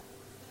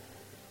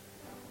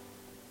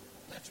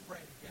Let's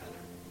pray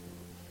together.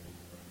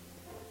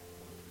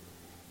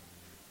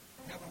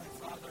 Heavenly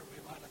Father, we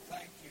want to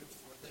thank you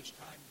for this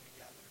time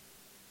together.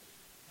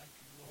 Thank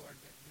you, Lord,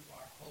 that you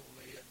are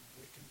holy and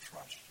we can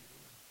trust you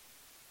and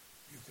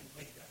you can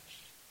lead us.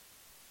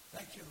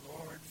 Thank you,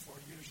 Lord, for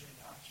using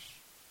us,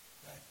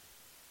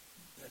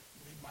 that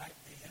we might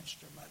be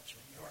instruments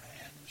in your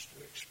hands to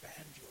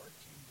expand your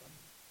kingdom.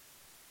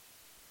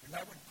 And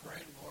I would pray,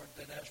 Lord,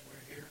 that as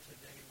we're here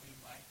today, we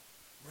might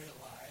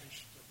realize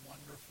the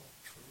wonderful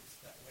truth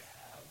that we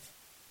have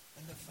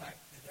and the fact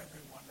that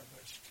every one of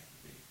us can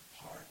be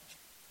part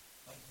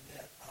of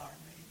that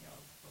army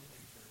of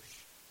believers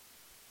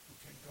who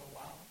can go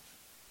out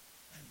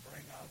and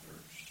bring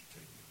others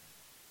to you.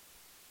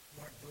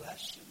 Lord,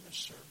 bless in the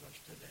service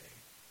today.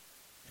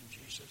 In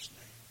Jesus'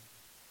 name,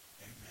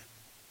 amen.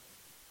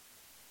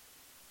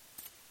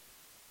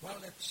 Well,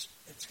 it's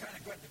kind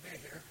of good to be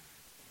here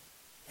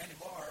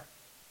anymore.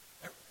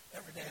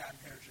 Every day I'm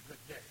here is a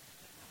good day,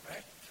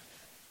 right?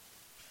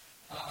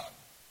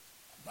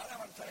 But I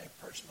want to tell you a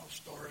personal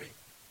story.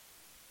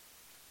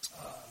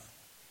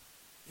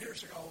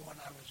 Years ago when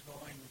I was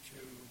going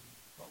to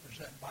what was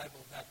then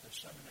Bible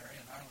Baptist Seminary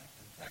in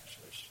Arlington,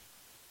 Texas,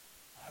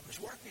 I was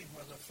working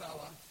with a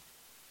fella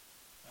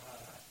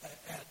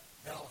at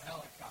Bell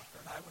Helicopter,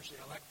 and I was the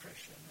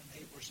electrician, and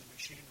he was the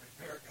machine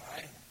repair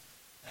guy.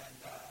 And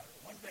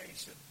one day he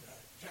said,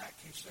 Jack,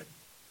 he said,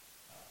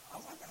 I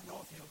want to know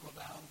if you'll go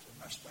down to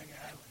Mustang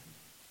Island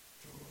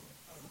to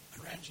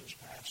Aransas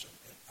Pass, and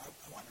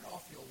I want to know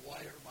if you'll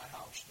wire my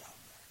house down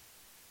there.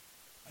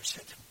 I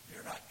said,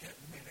 you're not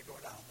getting me to go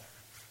down there.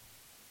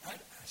 I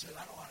said,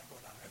 I don't want to go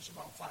down there. It's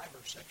about 5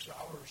 or 6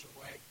 hours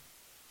away.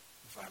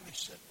 He finally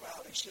said,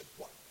 well, he said,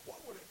 what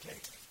would it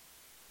take?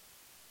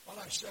 Well,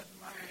 I said,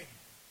 my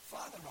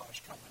father-in-law is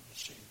coming to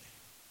see me,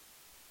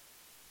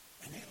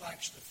 and he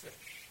likes to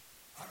fish.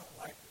 I don't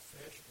like to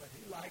fish, but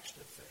he likes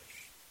to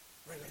fish.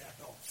 Really, I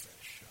don't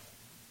fish.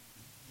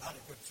 Not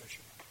a good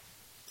fisherman.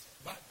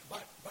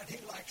 But he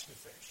likes to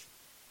fish.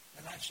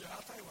 And I said,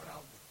 I'll tell you what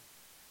I'll do.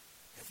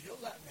 If you'll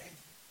let me,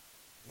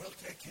 we'll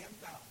take him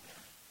down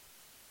there,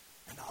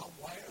 and I'll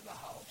wire the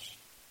house,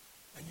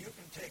 and you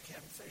can take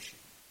him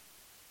fishing.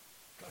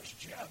 Because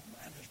Jeb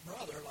and his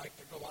brother like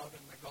to go out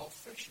in the Gulf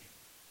fishing.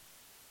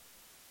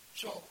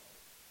 So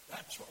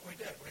that's what we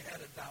did. We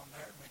headed down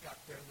there, and we got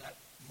there that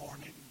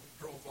morning. We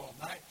drove all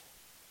night,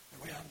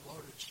 and we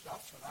unloaded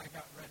stuff, and I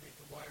got ready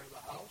to wire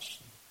the house,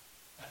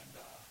 and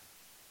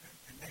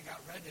they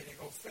got ready to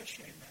go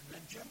fishing. And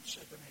then Jim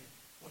said to me,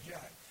 well,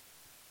 Jack,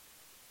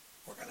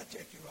 we're going to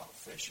take you out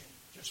fishing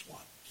just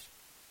once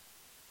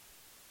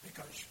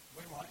because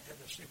we want you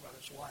to see what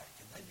it's like,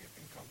 and then you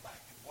can come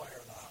back and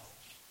wire the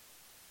house.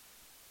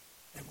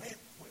 And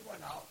we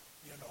went out,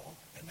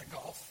 in the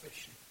Gulf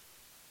fishing.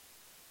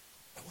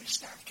 And we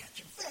started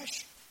catching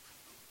fish.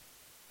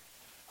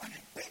 I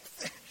mean, big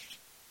fish.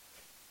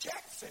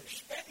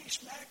 Jackfish, Spanish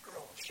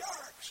mackerel,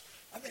 sharks.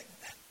 I mean,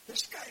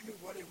 this guy knew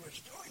what he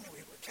was doing, and we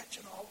were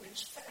catching all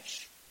these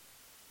fish.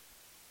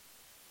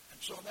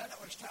 And so then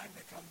it was time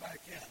to come back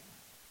in.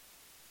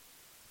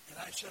 And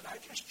I said, I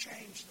just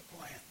changed the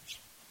plans.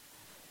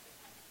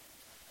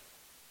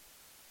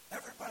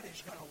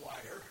 Everybody's going to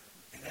wire,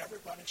 and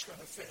everybody's going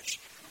to fish.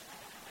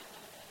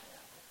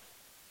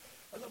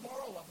 And the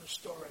moral of the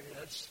story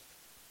is,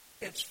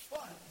 it's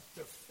fun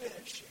to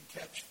fish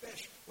and catch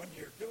fish when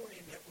you're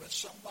doing it with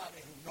somebody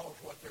who knows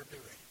what they're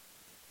doing.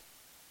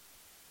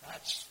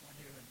 That's when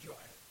you enjoy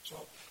it.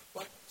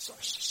 So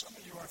some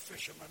of you are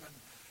fishermen, and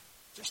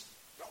just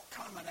don't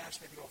come and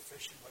ask me to go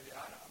fishing with you.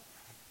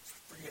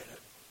 Forget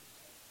it.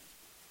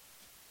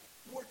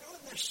 We're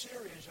doing this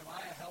series, Am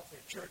I a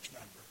Healthy Church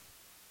Member?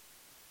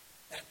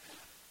 And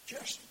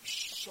just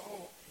so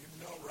you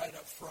know right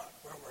up front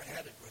where we're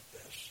headed with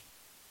this,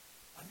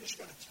 I'm just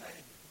going to tell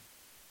you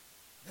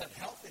that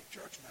healthy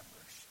church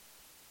members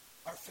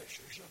are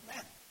fishers of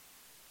men.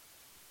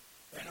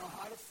 They know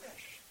how to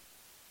fish.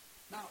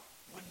 Now,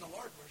 when the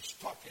Lord was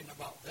talking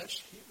about this,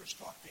 he was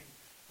talking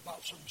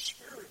about some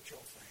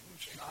spiritual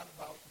things, not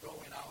about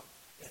going out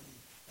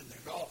in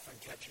the Gulf and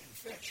catching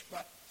fish.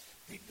 But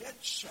he did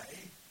say,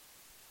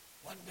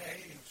 one day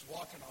he was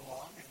walking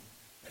along,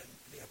 and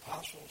the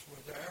apostles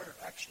were there,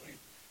 actually,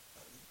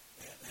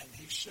 and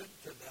he said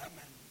to them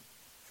in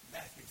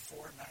Matthew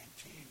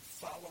 4:19,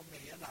 follow me,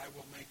 and I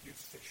will make you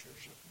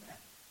fishers of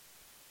men.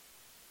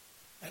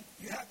 And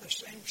you have the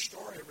same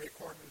story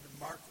recorded in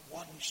Mark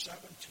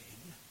 1:17.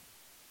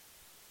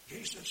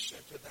 Jesus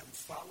said to them,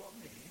 follow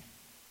me,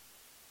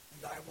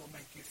 and I will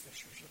make you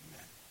fishers of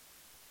men.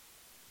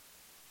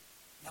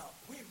 Now,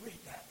 we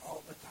read that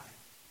all the time.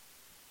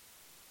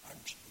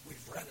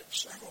 We've read it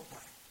several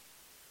times.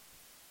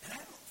 And I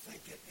don't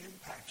think it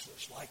impacts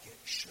us like it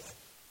should.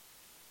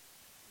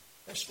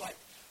 It's like,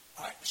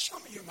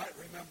 some of you might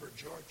remember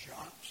George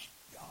Jones,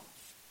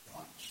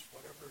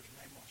 whatever his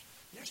name was.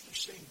 He used to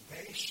sing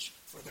bass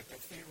for the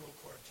Cathedral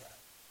Quartet.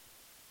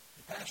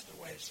 He passed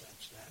away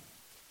since then.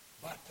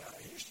 But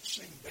he used to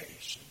sing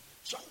bass. And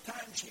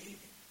sometimes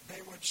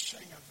they would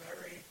sing a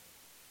very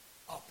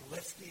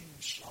uplifting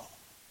song.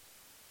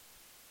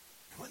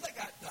 When they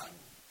got done,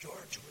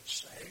 George would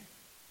say,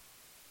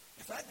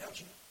 if that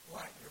doesn't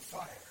light your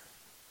fire,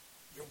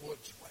 your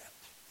wood's wet.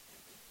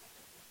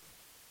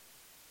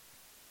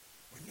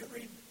 When you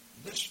read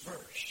this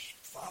verse,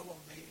 follow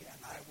me and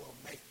I will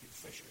make you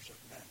fishers of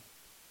men.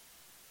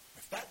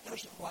 If that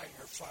doesn't light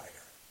your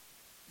fire,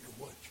 your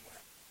wood's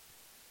wet.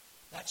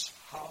 That's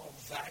how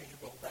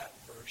valuable that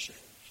verse is.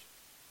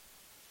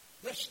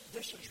 This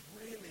is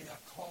really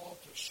a call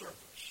to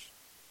service.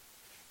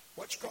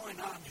 What's going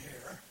on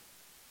here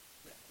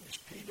is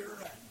Peter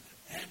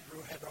and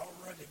Andrew had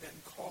already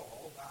been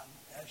called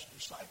on as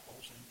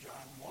disciples in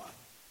John 1.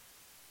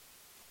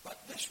 But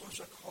this was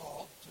a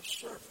call to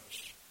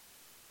service.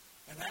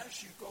 And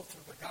as you go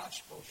through the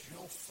Gospels,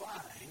 you'll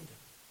find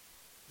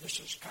this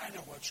is kind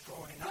of what's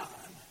going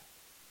on.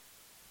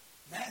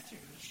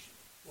 Matthew's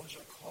was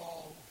a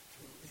call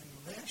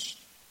to enlist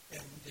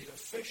in the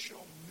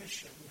official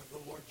mission of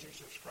the Lord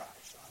Jesus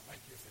Christ. I'll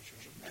make you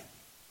fishers of men.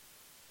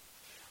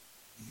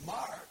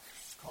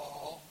 Mark's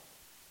call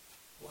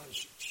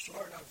was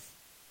sort of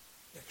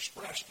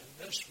expressed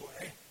in this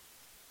way: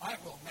 I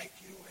will make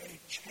you a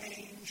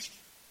changed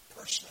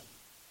person.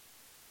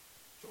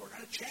 So we're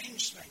going to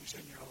change things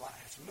in your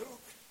life.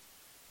 Luke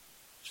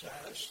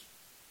says,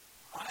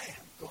 I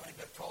am going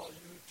to call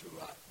you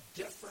to a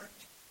different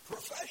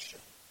profession.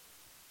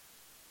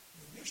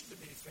 You used to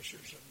be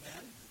fishers of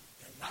men,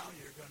 and now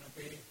you're going to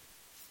be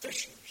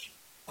fishers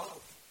of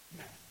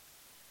men.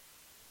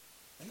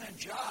 And then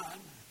John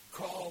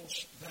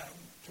calls them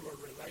to a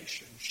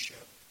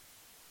relationship.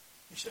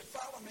 He said,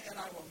 follow me and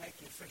I will make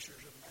you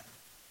fishers of men.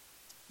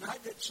 Now I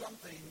did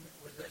something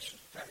with this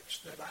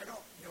text that I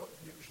don't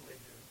usually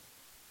do.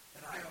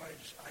 And I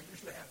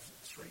usually have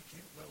 3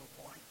 cute little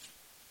points,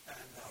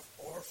 and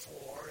or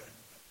 4,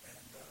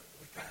 and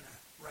we kind of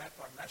wrap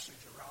our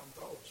message around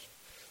those.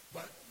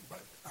 But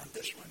on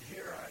this one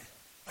here,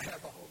 I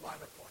have a whole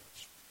lot of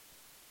points.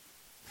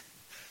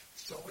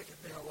 So we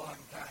could be a long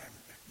time.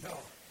 No.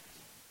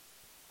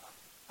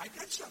 I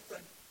did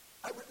something.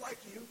 I would like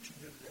you to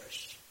do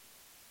this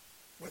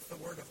with the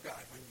Word of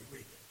God when you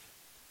read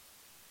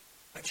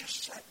it. I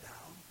just sat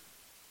down,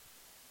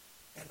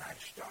 and I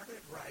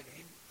started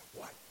writing,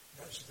 what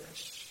does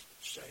this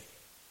say?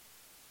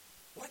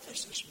 What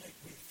does this make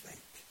me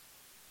think?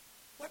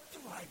 What do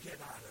I get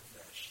out of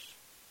this?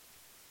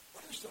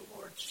 What is the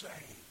Lord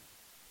saying?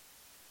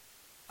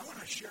 I want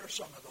to share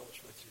some of those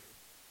with you.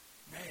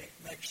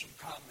 May make some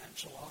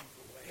comments along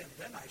the way, and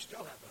then I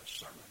still have a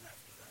sermon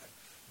after that.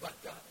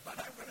 But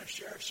I'm going to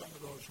share some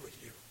of those with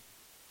you.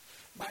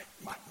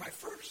 My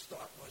first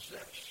thought was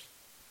this.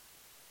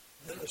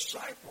 The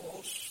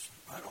disciples,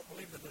 I don't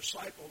believe the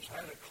disciples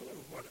had a clue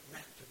what it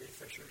meant to be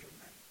fishers of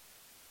men.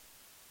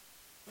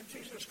 When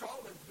Jesus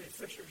called them to be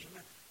fishers of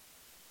men,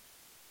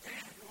 they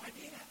had no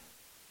idea.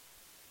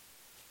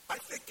 I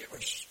think it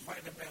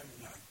might have been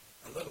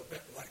a little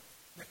bit like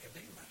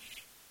Nicodemus.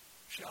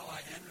 Shall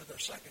I enter the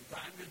second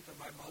time into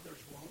my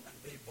mother's womb and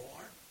be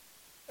born?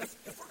 If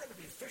we're going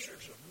to be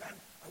fishers of men,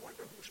 I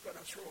wonder who's going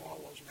to throw all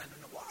those men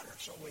in the water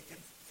so we can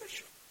fish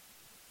them.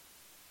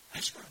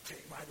 That's going to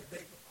take mighty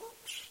big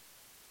hooks.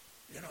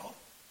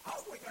 How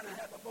are we going to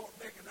have a boat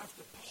big enough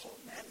to pull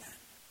men in?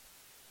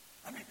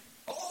 I mean,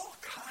 all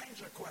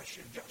kinds of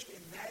questions. Just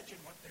imagine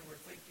what they were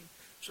thinking.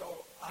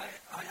 So I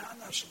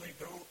honestly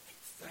don't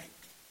think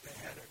they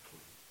had a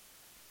clue.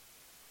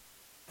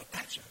 But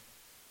that's a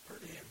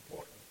pretty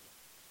important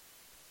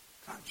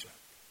concept.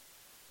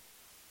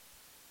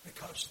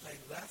 Because they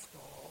left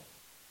all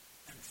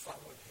and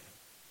followed him.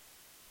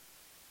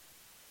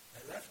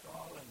 They left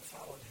all and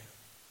followed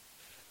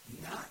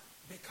him. Not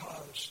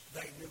because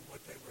they knew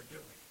what they were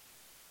doing.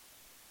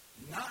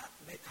 Not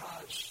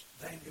because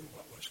they knew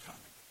what was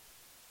coming.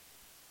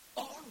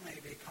 Only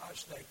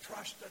because they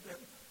trusted him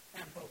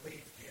and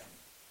believed him.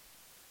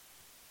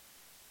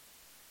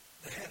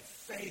 They had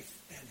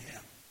faith in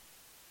him.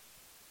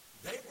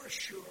 They were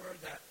sure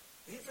that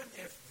even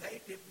if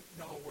they didn't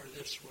know where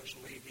this was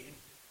leading,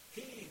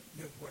 he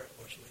knew where it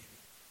was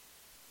leading.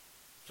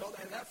 So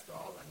they left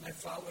all and they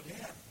followed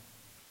him.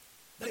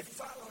 They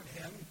followed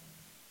him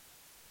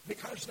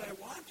because they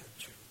wanted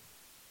to.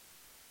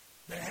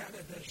 They had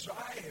a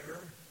desire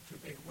to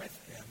be with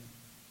him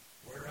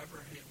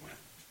wherever he went.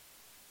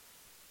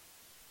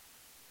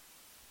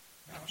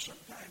 Now,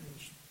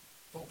 sometimes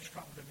folks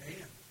come to me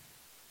and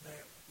they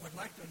would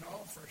like to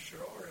know for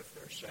sure if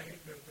they're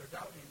saved or they're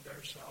doubting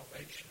their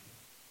salvation.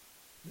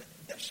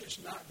 This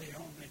is not the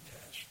only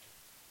test.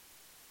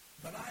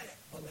 But I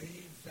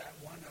believe that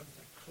one of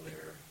the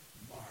clear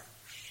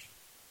marks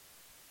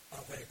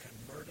of a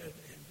converted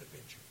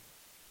individual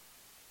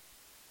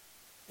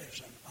is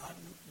an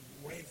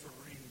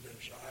unwavering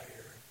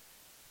desire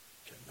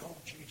to know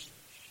Jesus,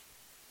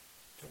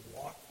 to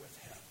walk with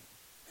him,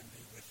 and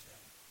be with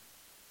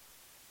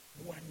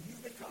him. When you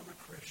become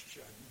a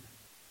Christian,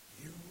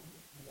 you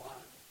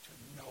want to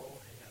know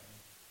him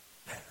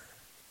better.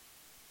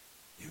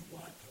 You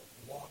want to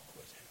walk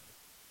with him.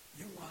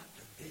 You want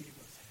to be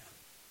with him.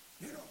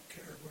 You don't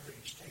care where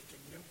he's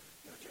taking you.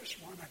 You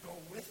just want to go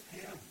with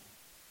him.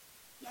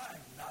 Now,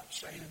 I'm not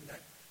saying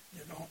that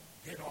you don't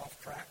get off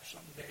track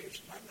some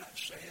days. And I'm not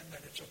saying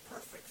that it's a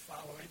perfect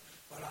following,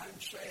 but I'm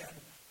saying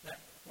that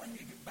when you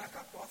get back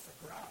up off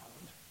the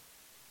ground,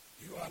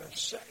 you ought to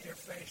set your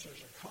face as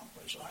a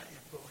compass. I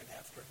am going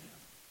after him.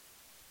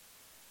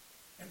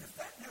 And if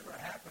that never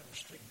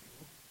happens to you,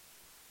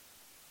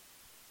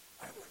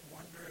 I would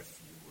wonder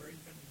if you were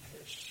even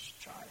his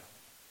child,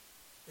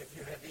 if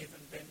you had even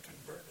been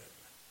converted.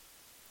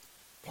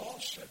 Paul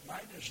said, my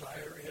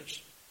desire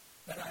is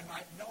that I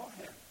might know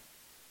him.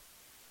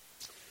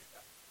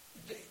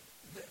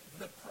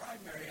 The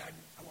primary,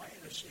 I want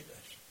you to see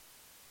this.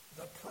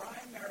 The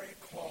primary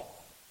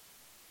call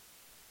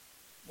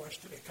was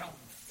to become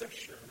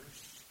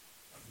fishers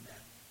of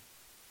men.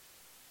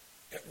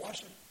 It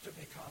wasn't to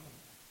become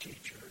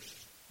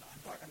teachers. No,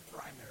 I'm talking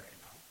primary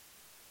now.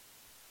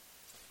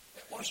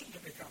 It wasn't to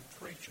become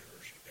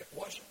preachers. It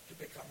wasn't to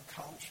become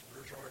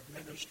counselors or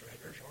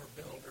administrators or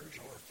builders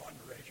or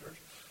fundraisers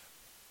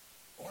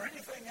or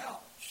anything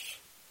else.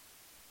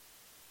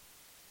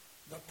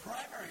 The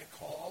primary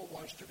call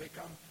was to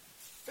become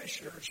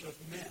fishers of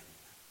men.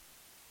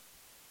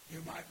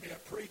 You might be a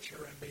preacher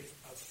and be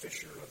a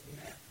fisher of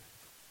men.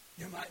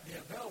 You might be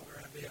a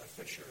builder and be a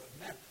fisher of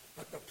men.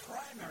 But the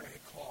primary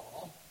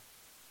call,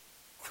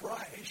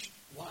 Christ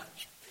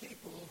wants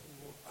people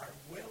who are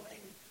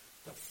willing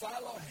to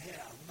follow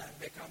him and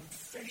become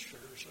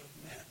fishers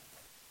of men.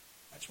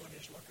 That's what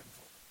he's looking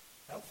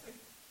for. Healthy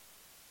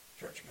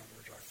church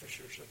members are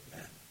fishers of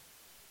men.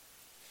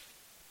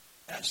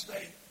 As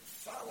they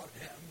followed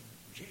him,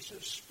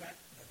 Jesus spent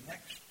the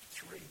next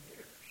 3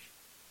 years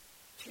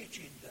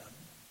teaching them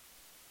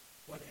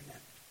what he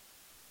meant.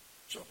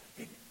 So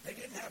they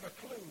didn't have a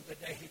clue the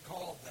day he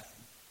called them.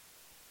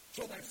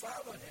 So they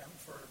followed him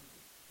for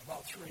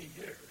about 3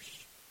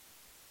 years.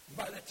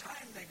 By the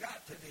time they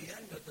got to the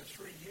end of the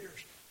 3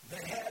 years,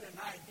 they had an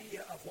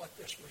idea of what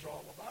this was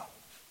all about.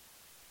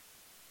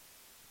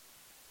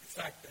 In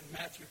fact, in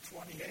Matthew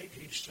 28,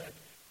 he said,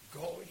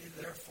 go ye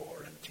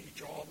therefore and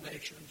teach all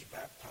nations,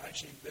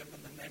 baptizing them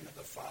in the name of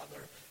the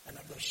Father and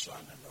of the Son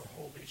and the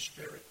Holy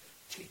Spirit,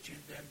 teaching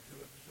them to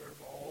observe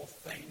all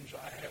things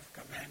I have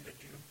commanded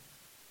you.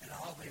 And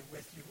I'll be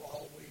with you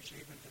always,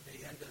 even to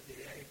the end of the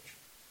age.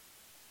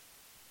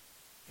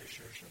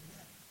 Fishers of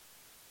men.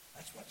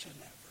 That's what's in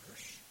that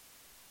verse.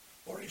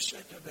 Or he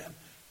said to them,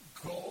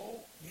 go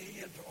ye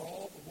into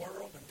all the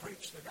world and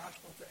preach the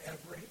gospel to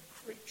every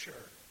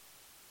creature.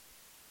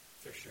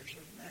 Fishers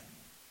of men.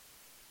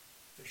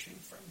 Fishing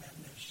for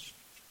men is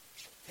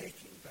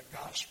taking the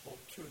gospel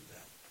to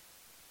them.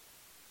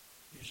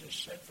 Jesus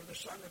said, for the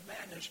Son of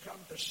Man has come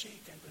to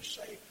seek and to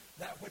save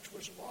that which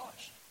was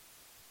lost.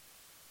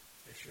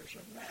 Fishers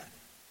of men.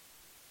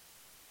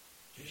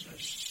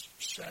 Jesus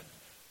said,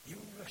 you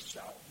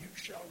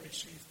shall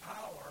receive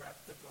power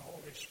after the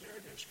Holy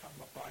Spirit has come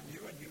upon you,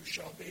 and you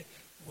shall be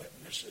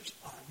witnesses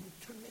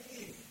unto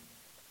me.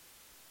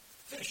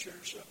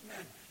 Fishers of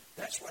men.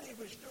 That's what he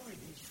was doing.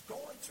 He's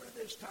going through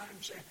this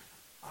time saying,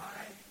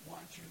 I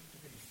want you to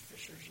be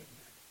fishers of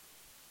men.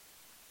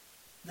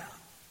 Now,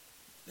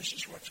 this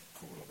is what's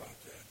cool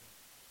about that.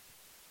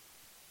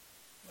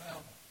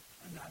 Well,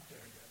 I'm not there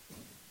yet.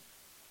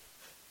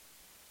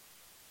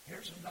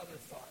 Here's another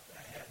thought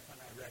I had when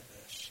I read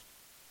this.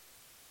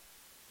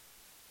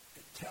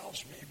 It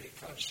tells me,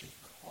 because he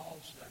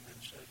calls them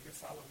and says, you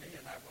follow me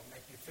and I will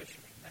make you fishers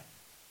of men.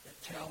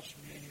 It tells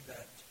me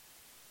that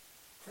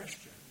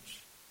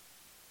Christians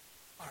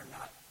are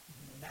not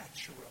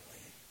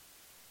naturally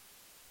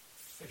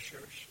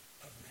fishers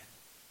of men.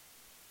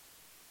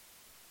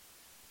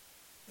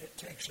 It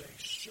takes a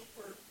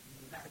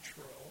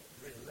supernatural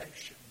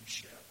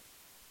relationship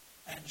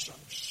and some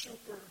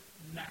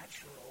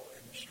supernatural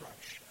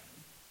instruction.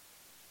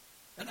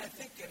 And I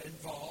think it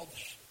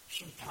involves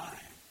some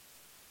time.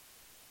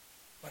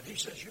 But he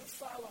says, you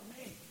follow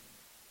me.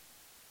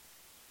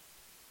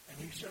 And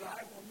he said,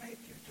 I will make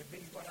you to be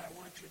what I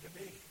want you to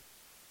be.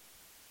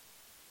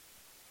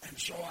 And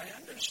so I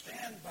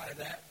understand by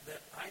that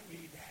I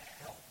need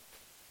help.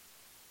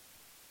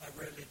 I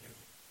really do.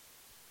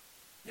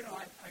 You know,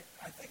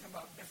 I think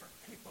about different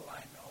people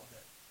I know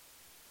that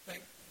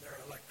think they're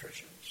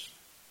electricians.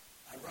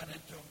 I run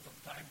into them from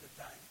time to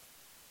time.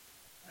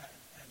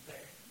 And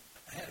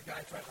I had a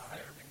guy try to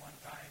hire me one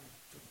time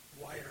to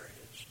wire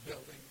his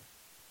building.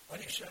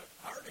 But he said,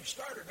 I already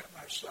started it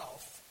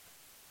myself.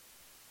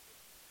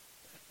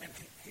 And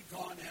he'd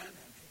gone in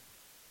and he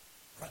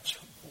run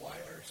some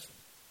wires,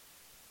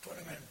 put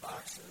them in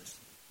boxes,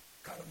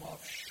 cut them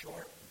off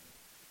short,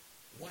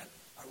 and went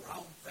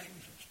around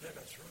things instead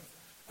of through.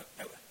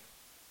 I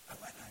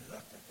went and I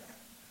looked at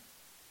that.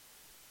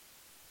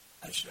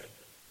 I said,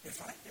 if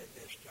I did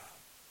this job,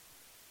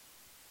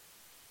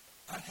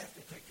 I'd have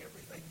to take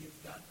everything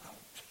you've done out.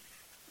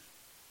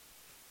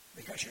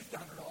 Because you've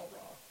done it all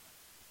wrong.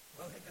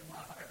 Well, he didn't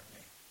want to hire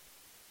me.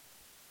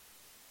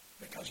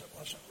 Because it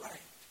wasn't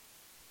right.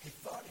 He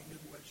thought he knew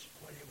what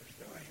he was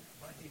doing,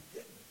 but he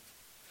didn't.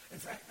 In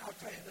fact, I'll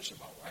tell you this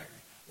about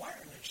wiring.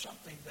 Wiring is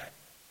something that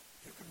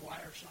you can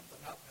wire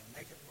something up and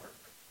make it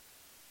work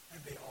and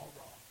be all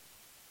wrong.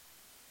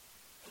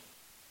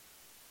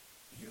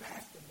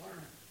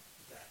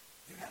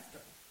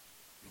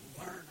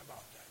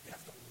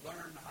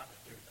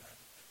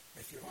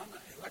 If you want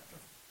to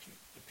electrocute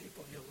the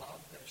people you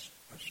love,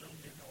 assume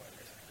you know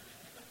everything.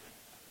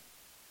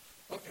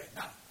 Okay,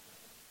 now,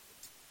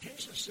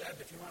 Jesus said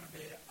if you want to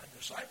be a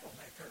disciple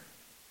maker,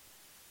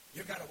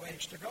 you've got a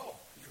ways to go.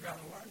 You've got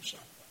to learn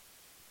something.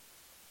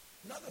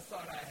 Another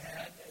thought I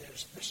had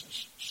is this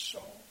is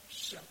so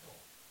simple.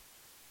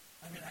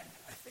 I mean,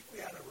 I think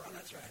we ought to run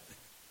it through.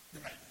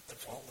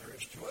 That's all there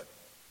is to it.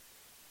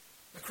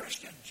 The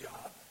Christian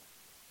job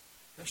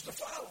is to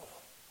follow.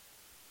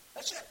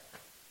 That's it.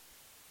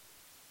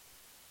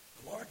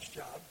 The Lord's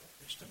job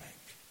is to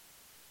make.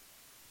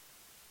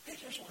 He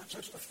just wants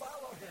us to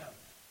follow him.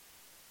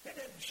 He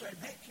didn't say,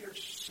 make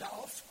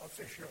yourself a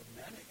fisher of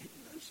men. He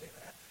didn't say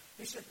that.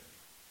 He said,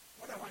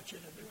 what I want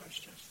you to do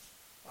is just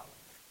follow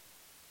me.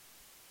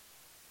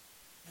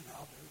 And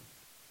I'll do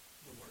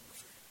the work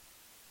for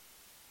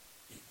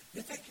you.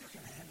 You think you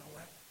can handle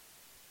that?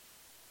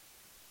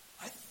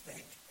 I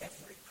think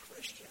every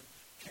Christian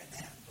can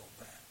handle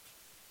that.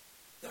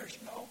 There's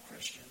no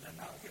Christian, and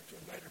I'll get to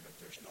it later, but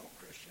there's no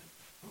Christian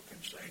who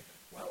can say,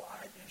 well,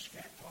 I just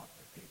can't talk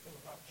to people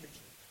about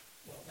Jesus.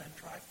 Well, then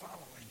try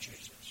following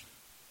Jesus.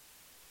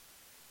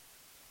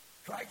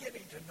 Try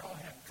getting to know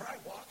him. Try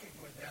walking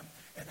with him,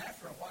 and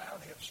after a while,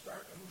 he'll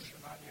start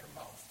oozing out of your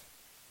mouth.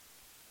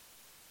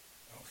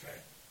 Okay?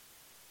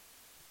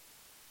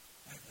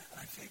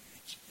 I think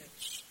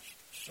it's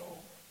so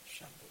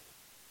simple.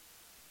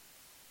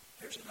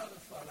 Here's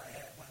another thought I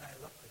had when I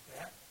looked at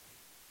that.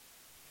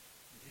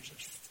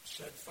 Jesus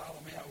said, follow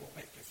me, I will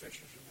make you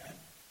fishers of men.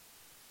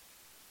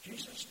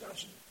 Jesus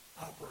doesn't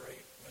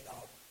operate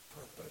without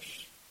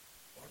purpose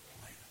or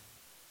plan.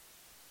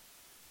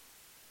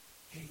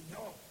 He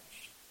knows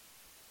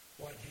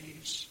what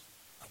he's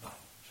about.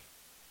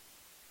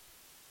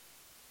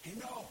 He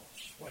knows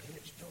what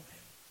he's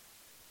doing.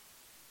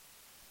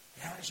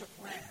 He has a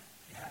plan.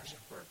 He has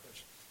a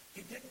purpose.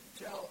 He didn't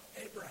tell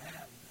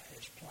Abraham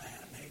his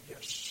plan. He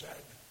just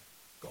said,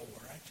 go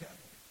where I tell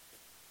you.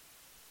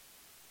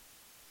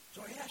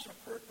 So he has a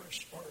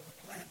purpose or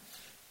a plan.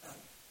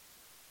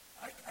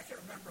 I can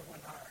remember when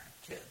our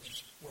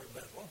kids were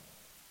little.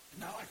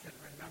 Now I can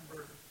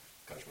remember,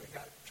 because we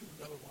got two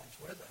little ones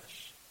with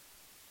us.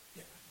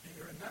 Do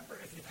you remember,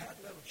 if you've had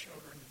little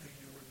children, do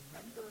you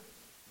remember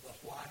the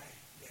why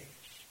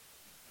days?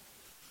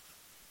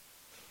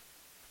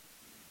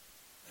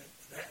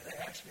 They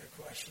ask you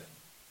a question,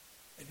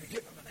 and you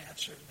give them an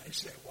answer, and they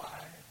say,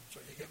 why?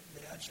 So you give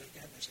them the answer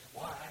again, they say,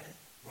 why?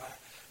 Why?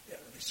 Yeah,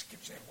 they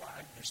keep saying, why?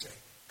 And they say,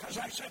 because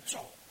I said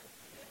so.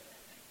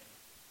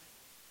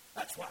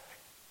 That's why.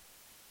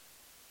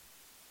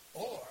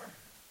 Or,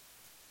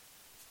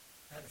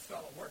 I had a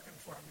fellow working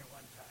for me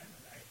one time,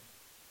 and I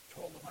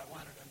told him I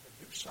wanted him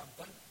to do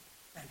something,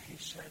 and he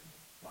said,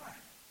 why?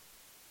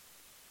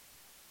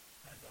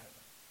 I thought,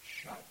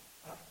 shut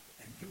up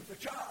and do the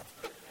job.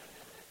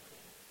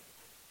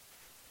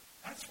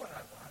 That's what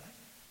I wanted.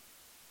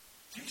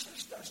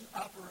 Jesus doesn't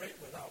operate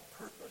without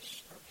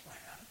purpose or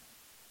plan,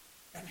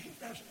 and he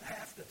doesn't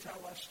have to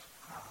tell us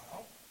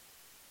how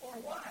or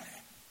why.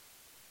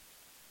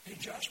 He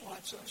just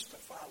wants us to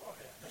follow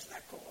him. Isn't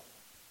that cool?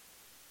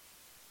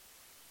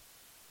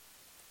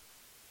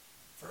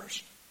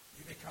 First,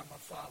 you become a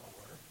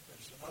follower.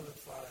 There's another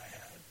thought I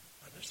had,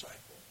 a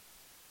disciple.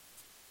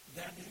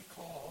 Then he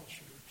calls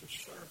you to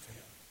serve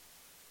him.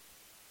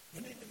 You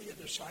need to be a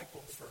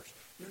disciple first.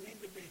 You need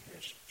to be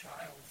his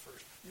child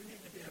first. You need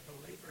to be a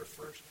believer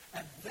first.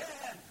 And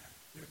then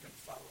you can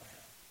follow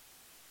him.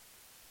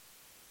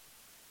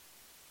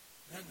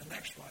 Then the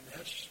next one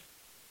is,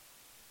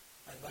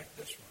 I like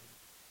this one.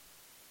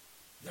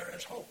 There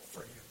is hope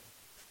for you.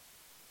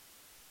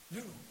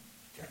 You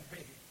can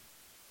be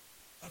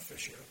a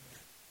fisher of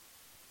men.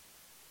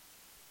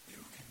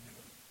 You can do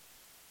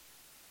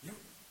it.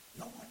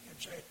 No one can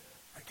say,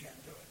 I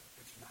can't do it.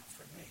 It's not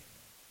for me.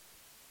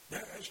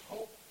 There is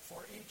hope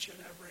for each and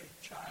every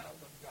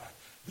child of God.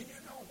 Do you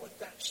know what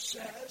that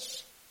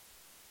says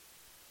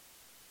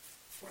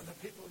for the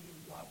people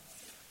you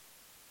love?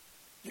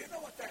 Do you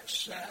know what that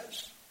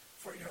says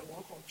for your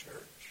local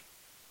church?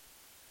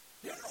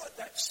 Do you know what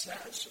that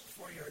says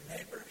for your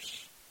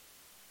neighbors?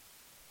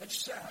 It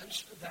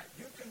says that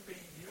you can be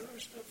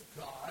used of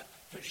God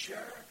to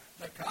share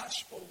the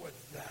gospel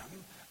with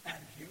them,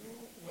 and you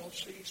will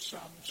see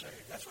some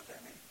saved. That's what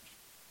that means.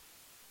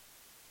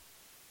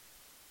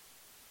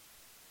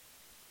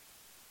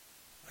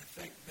 I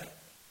think that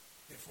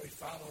if we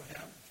follow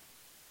him,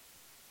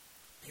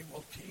 he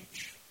will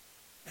teach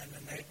and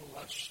enable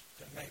us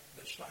to make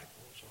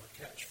disciples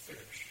or catch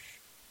fish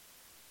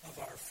of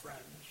our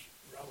friends,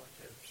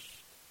 relatives,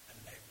 and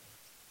neighbors.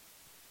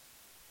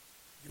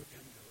 You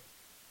can do it.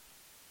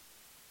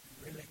 You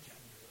really can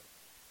do it.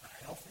 A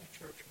healthy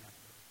church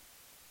member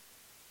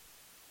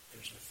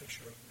is a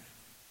fisher of men.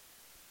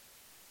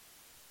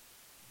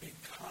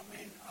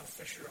 Becoming a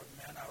fisher of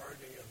men, I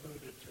already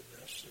alluded to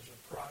this, is a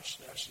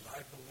process that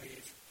I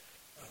believe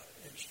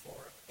is for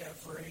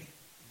every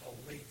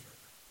believer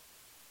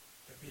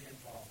to be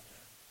involved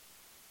in.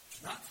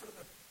 It's not for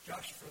the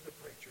just for the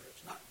preacher.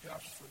 It's not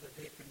just for the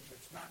deacons.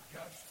 It's not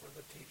just for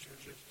the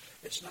teachers.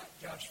 It's not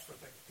just for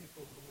the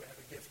people who have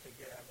a gift to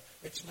give.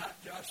 It's not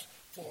just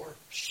for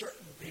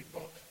certain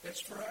people.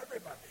 It's for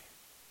everybody.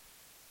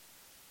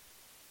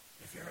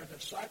 If you're a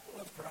disciple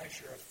of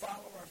Christ, you're a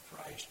follower of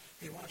Christ,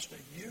 he wants to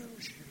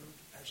use you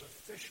as a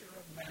fisher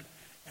of men,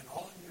 and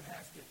all you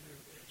have to do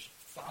is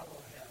follow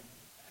him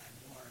and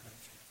learn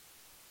of him.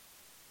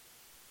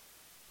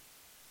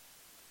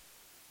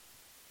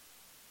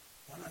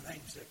 One of the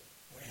things that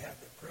we have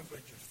the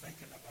privilege of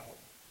thinking about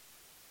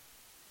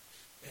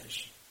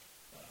is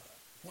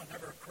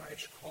whenever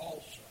Christ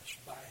calls us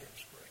by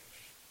his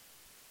grace,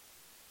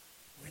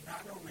 we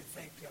not only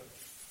think of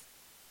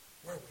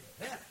where we've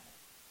been,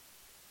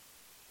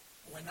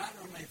 we not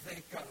only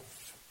think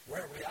of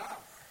where we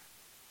are,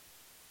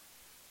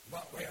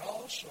 but we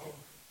also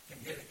can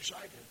get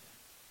excited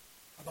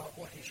about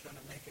what he's going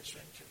to make us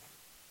into.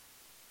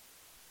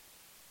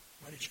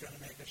 What he's going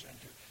to make us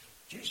into.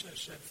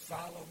 Jesus said,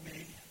 follow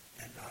me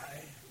and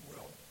I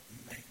will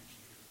make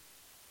you.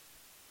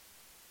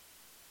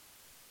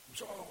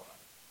 So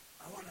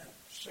I want to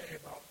say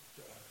about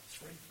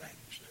three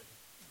things that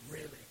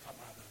really come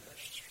out of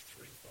this,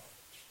 three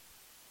thoughts.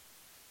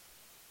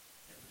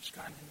 And it's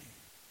kind of neat.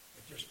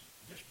 It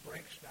just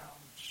breaks down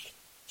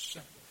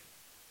simply.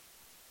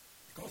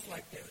 It goes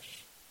like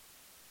this.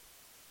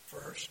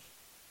 First,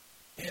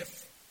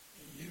 if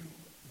you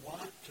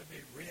want to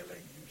be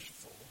really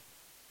useful,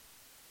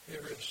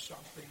 here is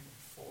something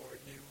for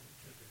you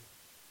to do.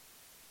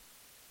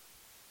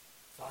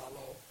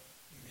 Follow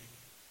me.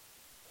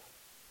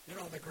 You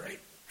know, the great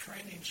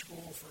training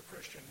school for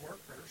Christian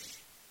workers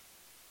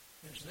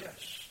is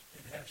this.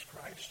 It has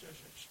Christ as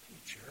its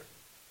teacher.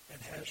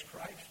 It has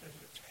Christ as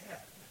its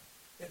head.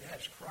 It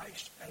has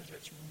Christ as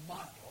its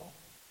model.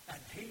 And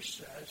he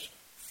says,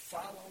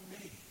 follow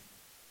me.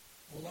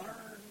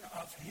 Learn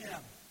of him.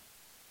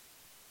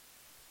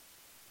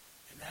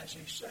 And as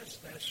he says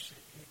this,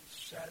 he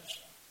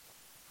says,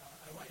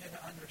 I want you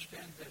to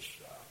understand this.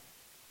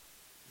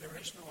 There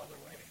is no other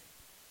way.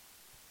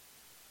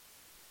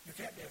 You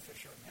can't be a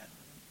fisher of men.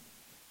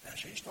 As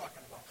he's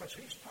talking about, because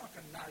he's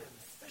talking not in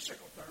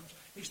physical terms,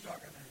 he's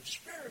talking in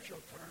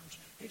spiritual terms.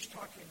 He's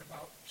talking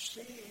about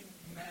seeing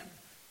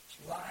men's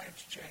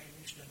lives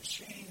changed and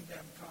seeing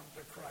them come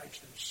to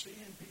Christ and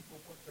seeing people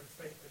put their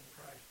faith in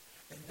Christ.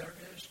 And there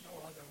is no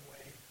other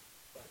way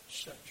but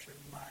set your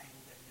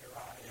mind and your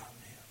eye on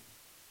him.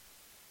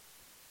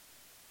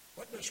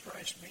 What does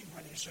Christ mean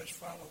when he says,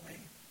 follow me?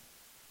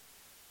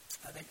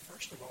 I think,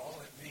 first of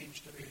all, it means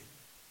to be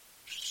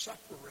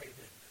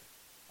separated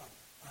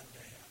unto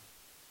him.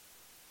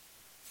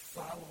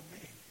 Follow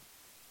me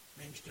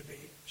means to be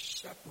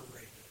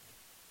separated.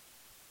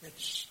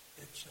 It's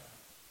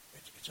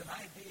an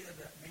idea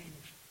that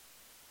means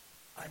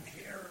I'm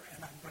here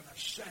and I'm going to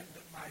send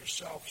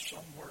myself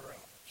somewhere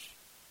else.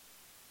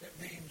 It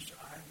means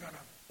I'm going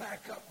to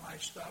pack up my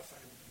stuff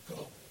and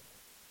go.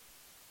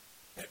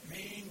 It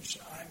means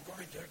I'm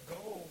going to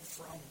go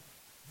from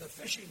the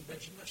fishing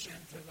business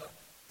into the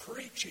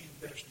preaching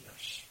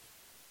business.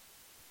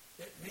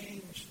 It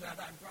means that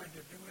I'm going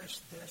to do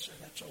this,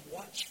 and it's a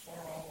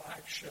once-for-all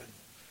action.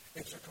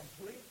 It's a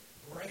complete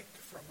break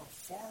from a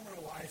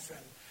former life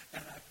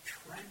and a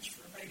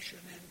transformation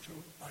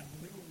into a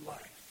new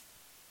life.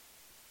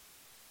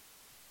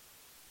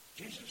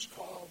 Jesus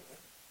called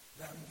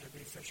them to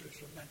be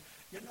fishers of men.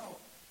 You know,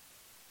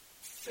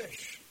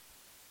 fish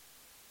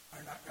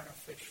are not going to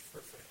fish for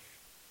fish.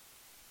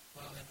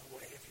 Well, in a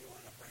way, if you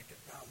want to break it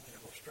down, the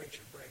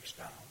illustration breaks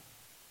down.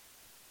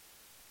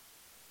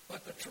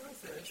 But the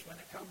truth is, when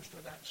it comes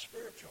to that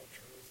spiritual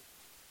truth,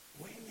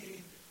 we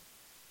need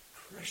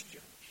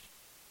Christians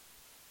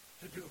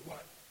to do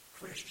what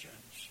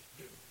Christians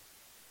do.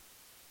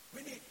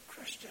 We need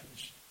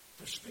Christians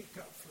to speak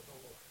up for the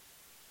Lord.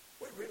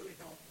 We really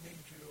don't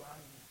need you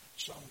on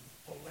some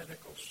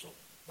political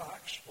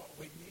soapbox. What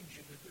we need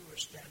you to do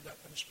is stand up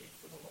and speak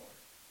for the Lord.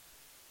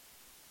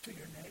 To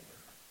your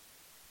neighbor.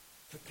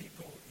 To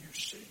people you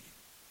see.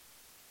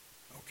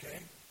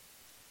 Okay?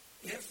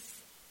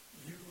 If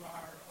you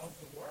are of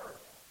the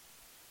world,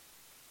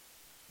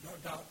 no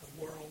doubt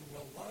the world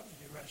will love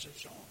you as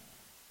its own.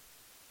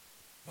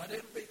 But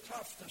it'll be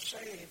tough to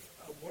save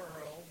a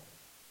world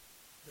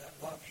that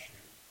loves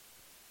you.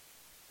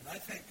 And I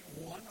think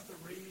one of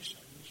the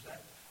reasons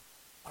that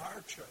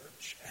our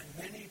church and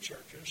many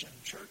churches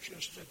and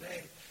churches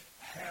today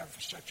have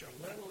such a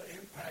little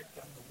impact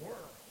on the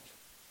world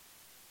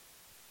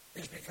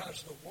is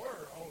because the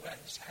world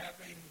is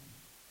having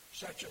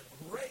such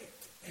a great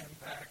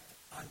impact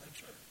on the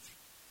church.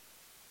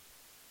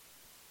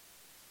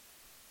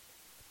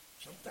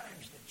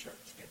 Sometimes the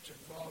church gets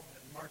involved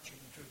in marching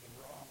to the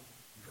wrong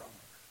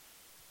drummer.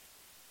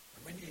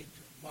 And we need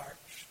to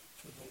march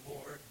to the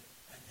Lord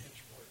and his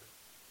word.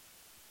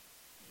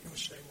 You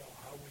say, well,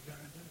 how are we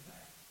going to do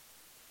that?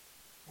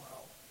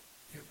 Well,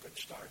 you could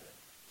start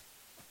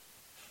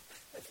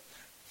it.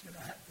 You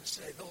don't have to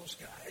say those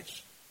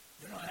guys.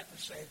 You don't have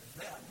to say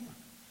them.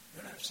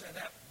 You don't have to say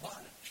that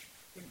bunch.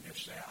 You can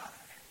just say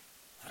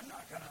I. I'm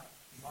not going to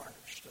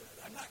march to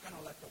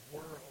going to let the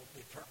world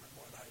determine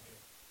what I do.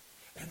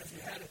 And if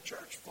you had a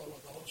church full of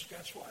those,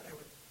 guess what? It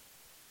would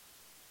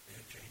be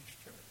a changed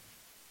church.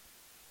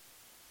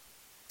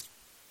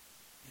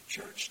 The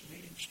church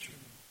needs to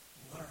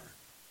learn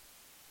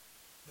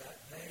that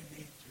they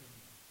need to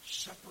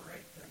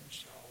separate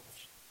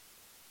themselves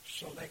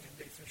so they can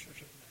be fishers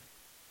of men.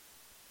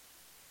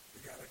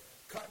 You got to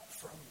cut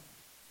from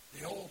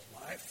the old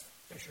life,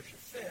 fishers of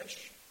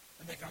fish,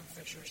 and become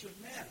fishers of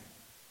men.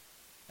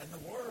 And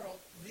the world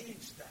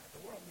needs that.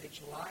 The world needs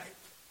light.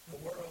 The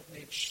world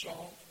needs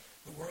salt.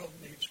 The world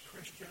needs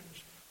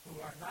Christians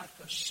who are not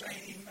the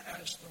same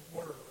as the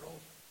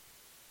world.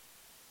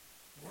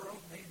 The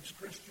world needs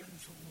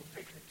Christians who will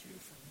take a cue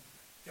from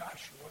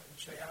Joshua and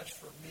say, as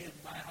for me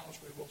and my house,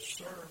 we will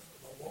serve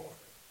the Lord.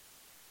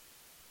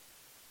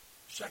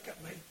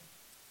 Secondly,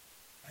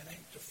 I think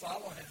to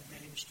follow him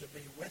means to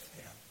be with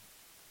him.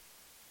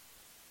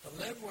 To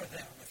live with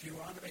him. If you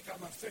want to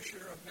become a fisher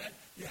of men,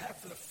 you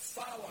have to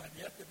follow him.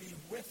 You have to be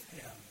with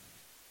him.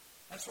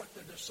 That's what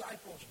the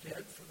disciples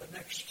did for the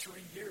next 3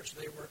 years.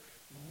 They were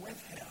with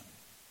him.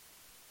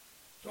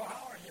 So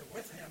how are you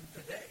with him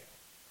today?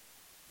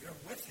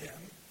 You're with him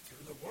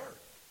through the Word,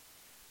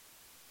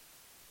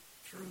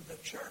 through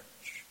the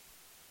church,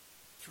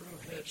 through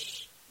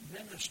his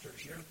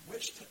ministers. You're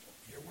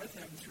with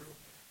him through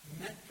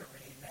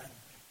mentoring and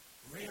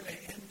really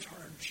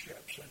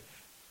internships. And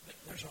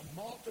there's a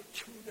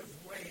multitude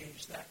of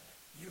ways that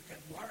you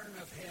can learn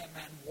of him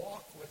and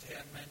walk with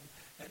him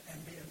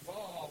and be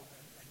involved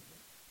and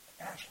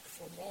ask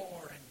for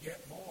more and get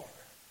more.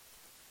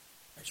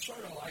 It's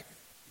sort of like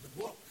the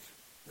book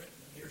written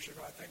years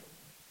ago, I think,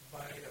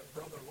 by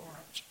Brother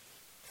Lawrence,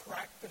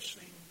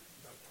 Practicing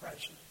the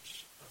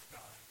Presence of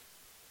God.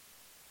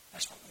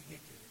 That's what we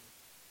need to do.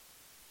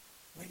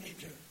 We need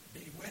to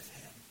be with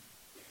him,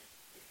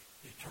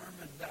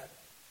 determined that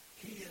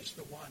he is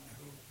the one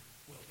who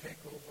will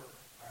take over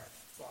our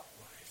thought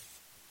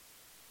life.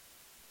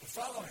 To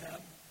follow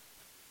him,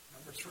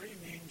 number 3,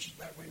 means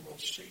that we will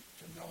seek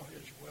to know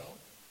his will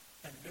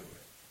and do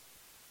it.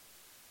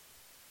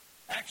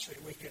 Actually,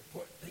 we could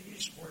put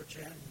these words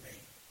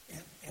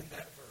in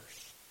that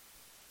verse.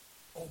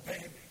 Obey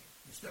me.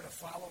 Instead of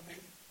follow me,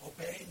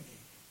 obey me,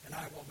 and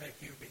I will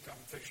make you become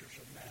fishers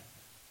of men.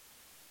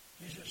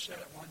 Jesus said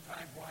at one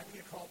time, why do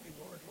you call me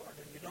Lord, Lord,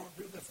 and you don't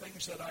do the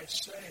things that I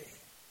say?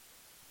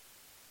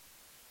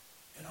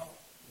 You know,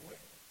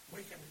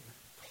 we can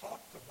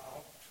talk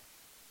about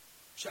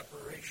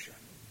separation.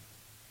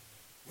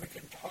 We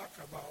can talk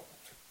about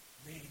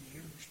being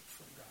used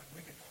from God.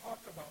 We can talk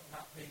about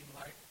not being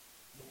like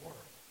the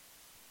world.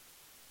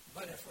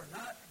 But if we're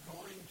not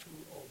going to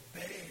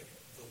obey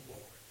the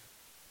Lord,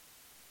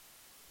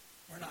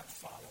 we're not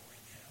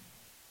following him.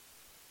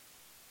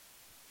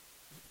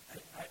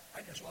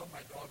 I just love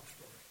my dog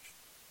stories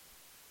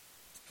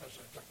because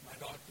I took my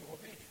dog to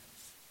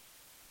obedience.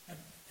 And,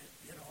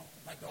 you know,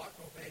 my dog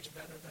obeys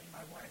better than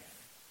my wife.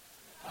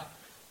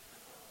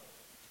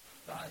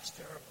 That's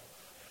terrible.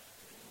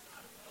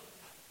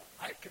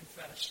 I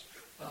confess.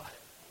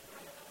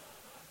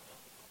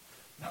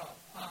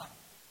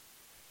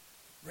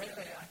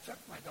 Really, I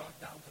took my dog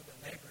down to the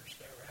neighbors.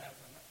 They were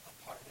having a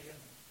party,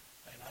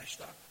 and I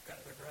stopped at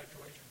a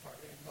graduation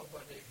party, and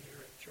nobody here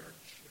at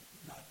church,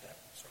 not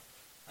that. So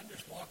I'm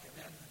just walking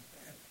in,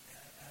 and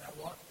I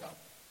walked up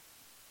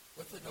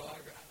with the dog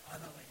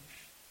on a leash,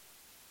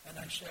 and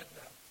I said,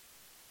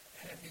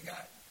 have you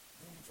got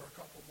room for a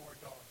couple more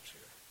dogs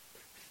here?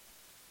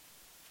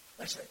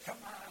 They said,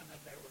 come on,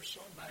 and they were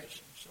so nice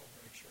and so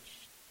gracious.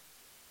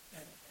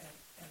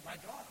 And my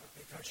dog,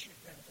 because she'd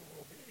been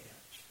through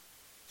obedience,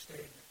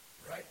 stayed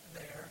right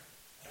there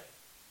at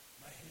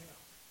my heel.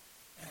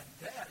 And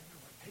then,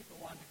 when people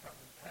wanted to come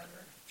and pet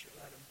her, she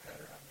let them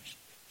pet her. I mean,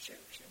 she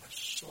was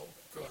so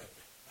good.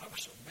 I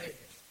was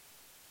amazed.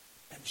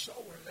 And so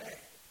were they.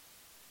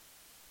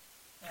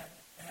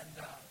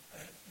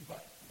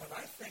 But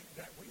I think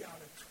that we ought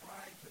to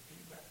try to be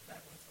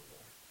that with the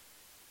Lord.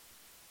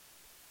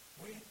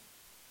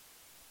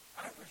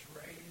 I was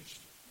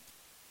raised,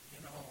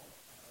 in a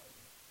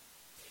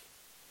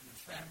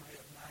family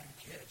of 9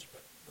 kids,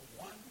 but the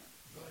one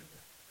good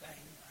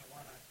thing I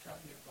want to tell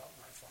you about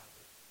my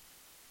father,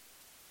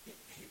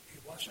 he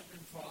wasn't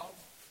involved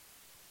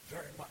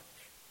very much.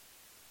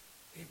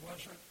 He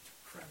wasn't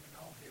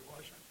criminal. He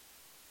wasn't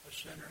a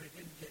sinner. He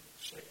didn't get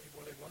saved.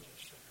 Well, he was a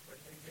sinner, but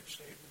he didn't get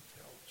saved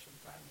until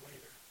sometime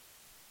later.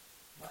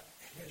 But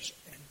his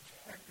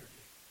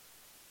integrity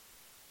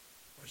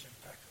was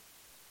impeccable.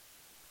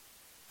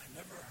 I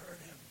never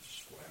heard him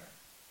swear.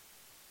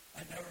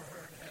 I never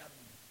heard him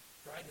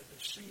try to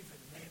deceive a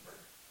neighbor.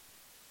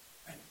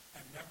 And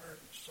I never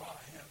saw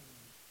him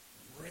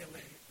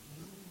really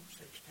lose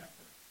his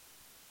temper.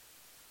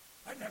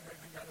 I never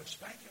even got a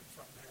spanking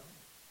from him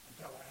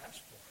until I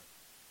asked for it.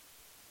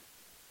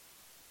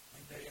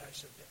 One day I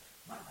said,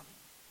 Mom,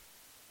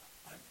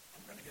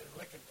 I'm going to get a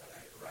licking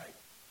tonight, right?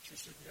 She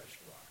said, yes,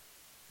 you are.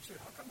 I said,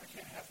 how come I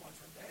can't have one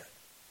from Dad?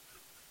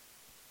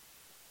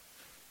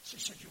 She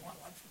said, you want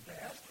one from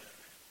Dad?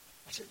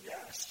 I said,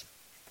 yes.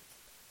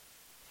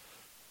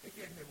 He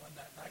gave me one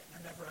that night,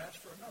 and I never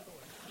asked for another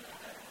one.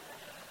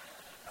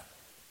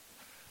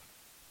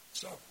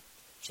 So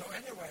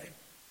anyway,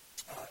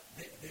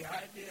 the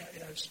idea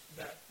is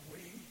that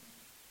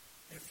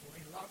if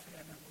we love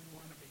him and we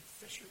want to be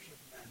fishers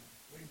of men,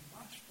 we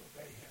must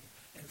obey him.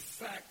 In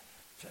fact,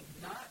 to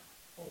not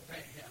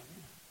obey him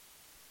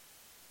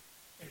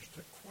is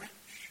to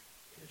quench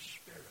his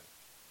spirit.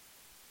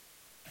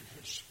 And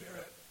his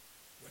spirit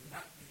would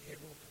not be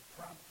able to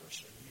prompt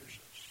us and use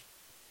us.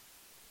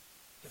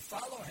 To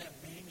follow him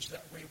means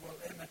that we will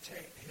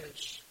imitate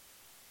his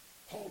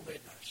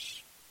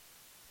holiness.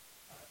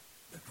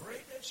 The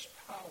greatest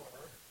power,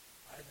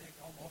 I think,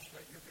 almost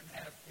that you can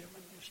have,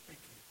 humanly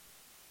speaking,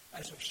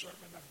 as a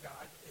servant of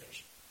God is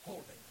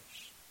holiness.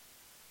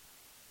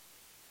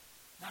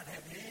 Not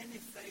have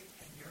anything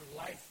in your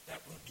life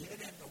that will get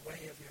in the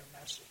way of your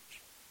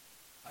message.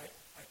 I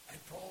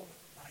told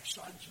my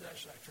sons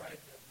this. I tried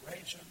to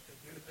raise them to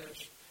do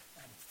this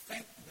and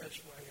think this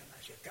way. And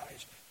I said,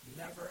 guys,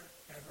 never,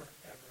 ever,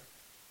 ever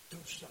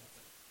do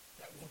something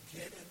that will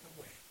get in the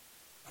way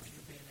of you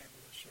being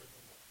able to serve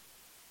the Lord.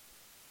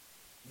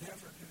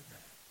 Never do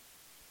that.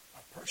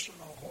 A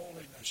personal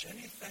holiness,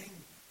 anything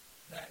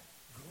that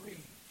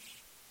grieves,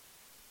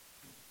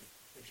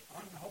 there's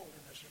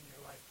unholiness in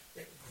your life,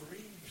 it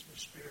grieves the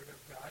Spirit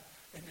of God,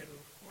 and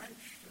it'll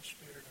quench the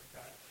Spirit of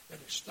God.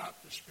 It'll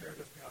stop the Spirit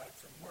of God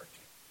from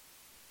working.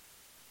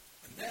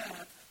 And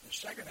then, the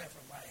second half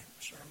of my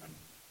sermon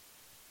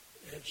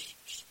is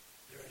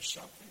there is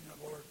something the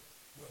Lord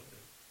will do.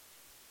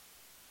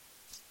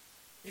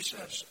 He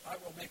says, I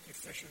will make you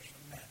fishers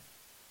of men.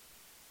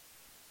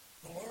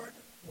 The Lord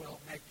will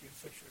make you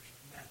fishers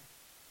of men.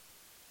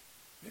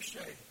 You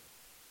say,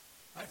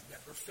 I've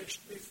never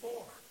fished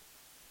before.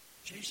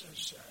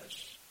 Jesus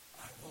says,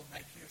 I will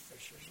make you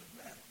fishers of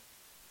men.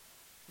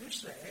 You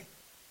say,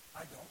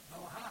 I don't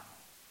know how.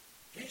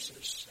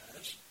 Jesus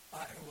says,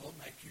 I will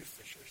make you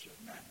fishers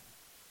of men.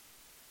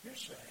 You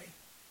say,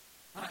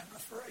 I'm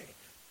afraid.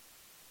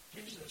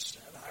 Jesus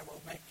said, I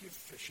will make you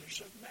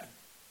fishers of men.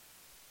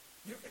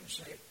 You can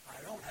say,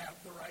 I don't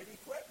have the right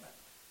equipment.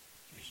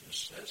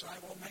 Jesus says, I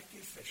will make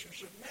you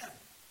fishers of men.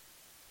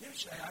 You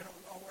say, I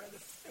don't know where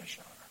the fish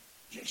are.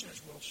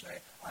 Jesus will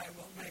say, I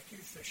will make you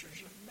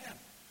fishers of men.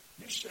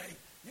 You say,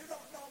 you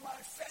don't know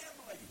my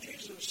family.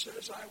 Jesus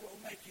says, I will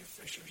make you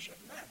fishers of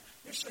men.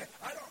 You say,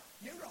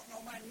 you don't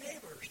know my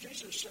neighbors.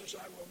 Jesus says,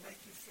 I will make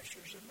you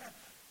fishers of men.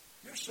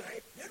 You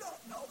say, you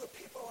don't know the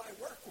people I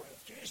work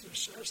with.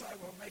 Jesus says, I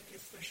will make you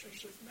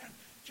fishers of men.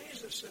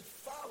 Jesus said,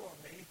 follow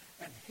me,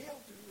 and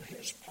he'll do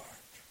his part.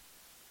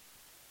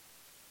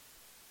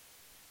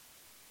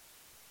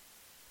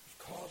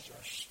 Calls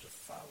us to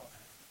follow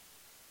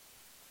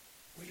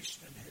him.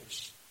 Wuest in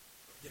his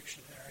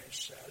dictionary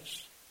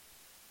says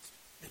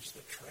it's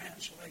the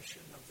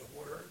translation of the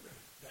word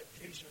that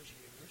Jesus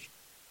used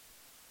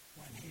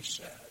when he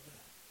said,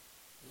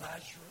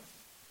 Lazarus,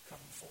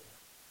 come forth.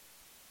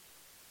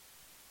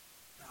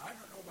 Now, I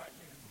don't know about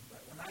you,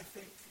 but when I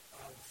think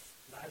of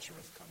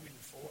Lazarus coming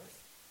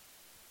forth,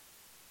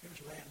 he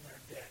was laying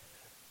there dead.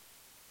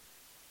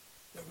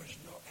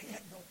 He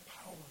had no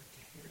power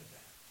to hear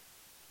that.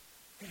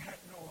 He had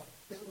no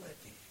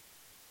ability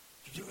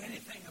to do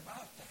anything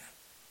about that.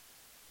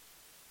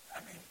 I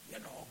mean,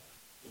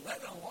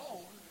 let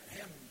alone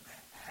him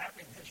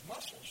having his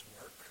muscles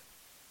work.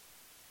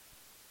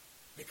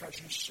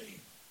 Because you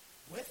see,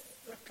 with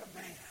the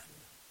command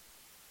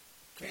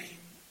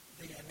came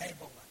the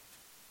enablement.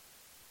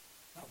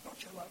 Now,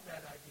 don't you love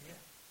that idea?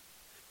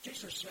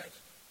 Jesus said,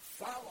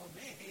 follow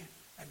me,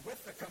 and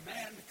with the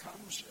command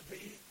comes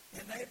the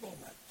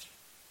enablement.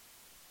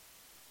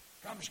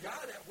 Comes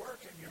God at work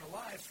in your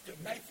life to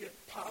make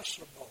it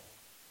possible.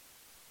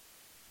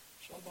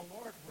 So the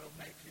Lord will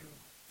make you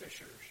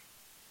fishers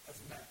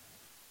of men.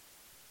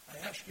 I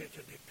ask you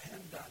to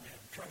depend on him,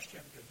 trust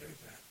him to do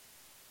that.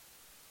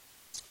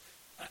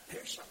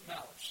 Here's something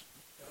else.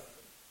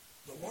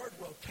 The Lord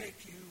will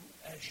take you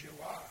as you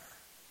are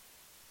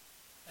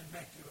and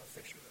make you a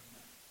fisher of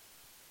men.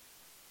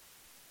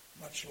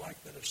 Much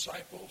like the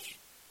disciples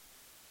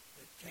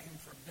that came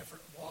from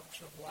different walks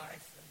of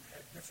life and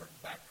had different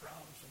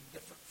backgrounds and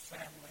different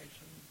families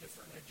and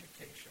different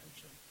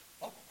educations and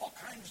all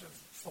kinds of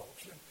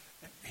folks. And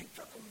he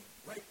took them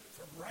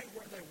from right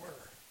where they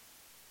were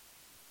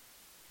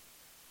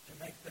to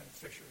make them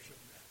fishers of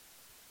men.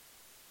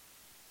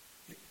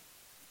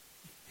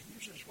 He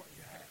uses what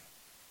you have.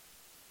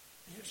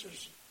 He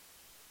uses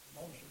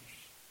Moses'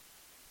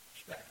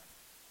 staff.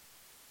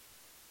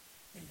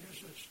 He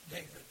uses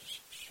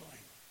David's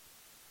sling.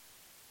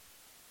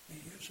 He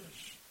uses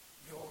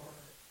your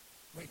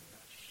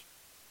weakness.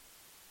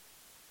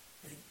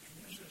 He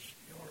uses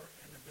your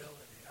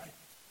inability.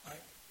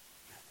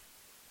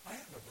 I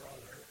have a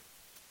brother.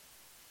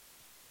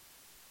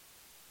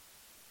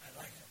 I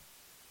like him.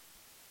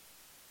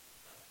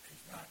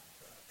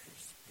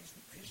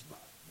 He's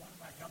one of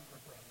my younger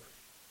brothers.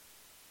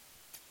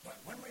 But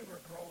when we were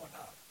growing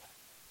up,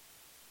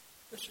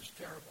 this is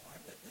terrible.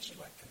 This is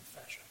like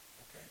confession,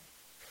 okay?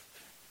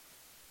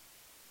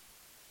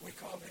 We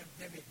called him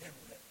Dimmy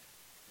Dimwit.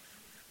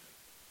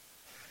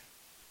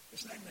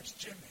 His name is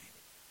Jimmy.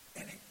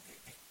 And he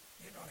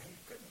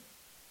couldn't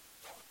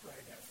talk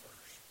right at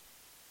first.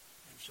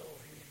 And so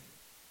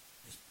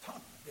his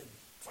tongue did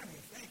funny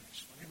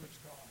things when he was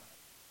gone.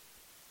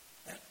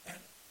 And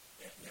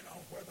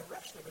where the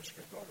rest of us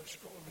could go to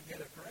school and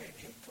get a grade,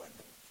 he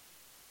couldn't.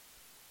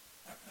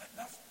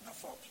 Now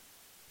folks,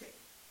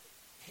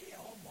 he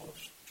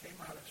almost came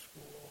out of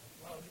school.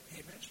 Well,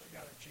 he eventually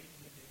got a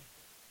GED.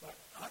 But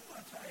I'm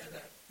going to tell you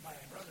that my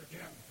brother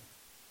Jim,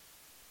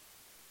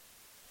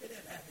 he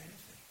didn't have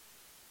anything.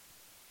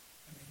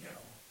 I mean,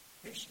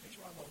 he's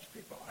one of those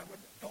people. I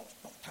wouldn't don't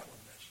tell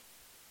him this,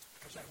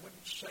 because I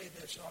wouldn't say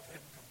this of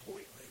him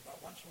completely. But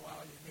once in a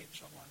while, you meet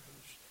someone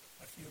who's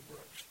a few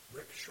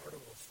bricks short of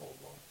a full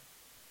load.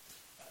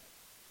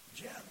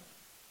 Jim,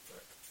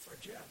 for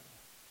Jim,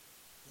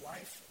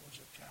 life was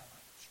a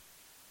challenge.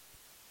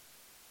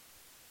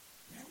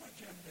 You know what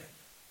Jim did?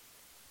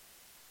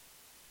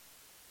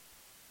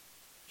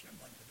 Jim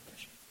went to the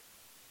mission.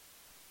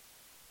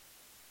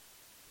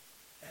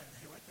 And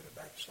he went to the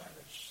backside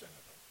of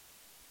Senegal.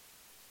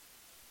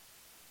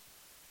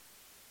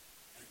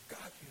 And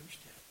God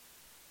used him.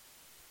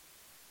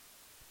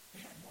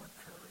 He had more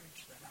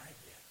courage than I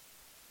did.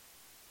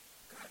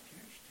 God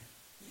used him.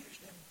 He used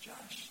him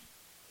just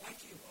like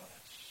he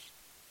was.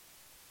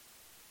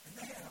 And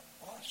they had an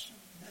awesome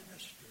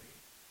ministry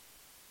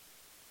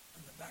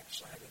on the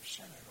backside of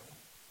Senegal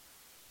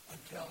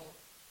until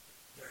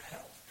their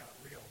health got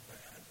real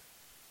bad.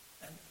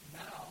 And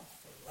now,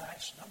 for the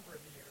last number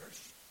of years,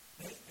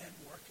 they've been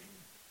working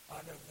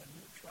out of the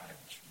New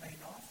Tribe's main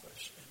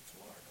office in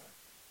Florida.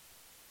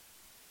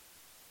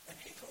 And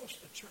he goes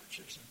to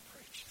churches and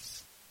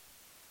preaches.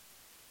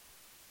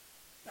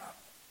 Now,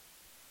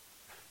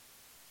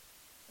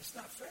 it's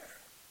not fair.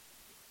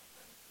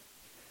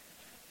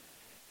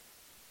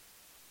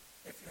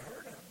 If you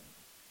heard him,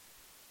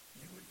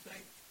 you would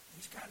think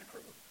he's kind of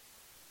crude.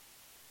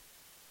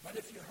 But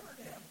if you heard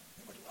him,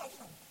 you would love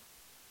him.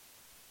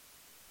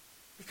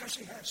 Because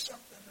he has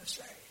something to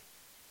say.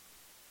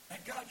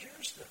 And God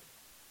used him.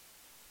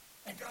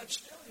 And God's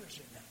still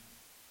using him.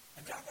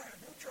 And down there in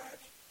New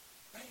Tribes,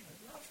 they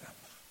love him.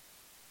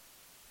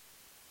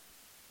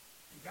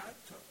 And God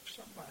took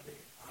somebody,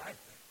 I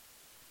think.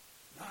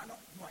 Now, I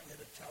don't want you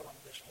to tell him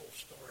this whole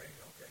story,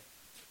 okay?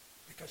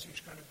 Because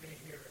he's going to be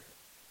here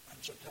on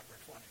September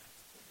 20th.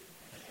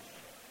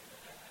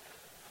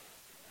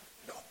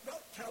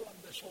 Don't tell him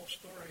this whole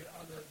story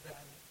other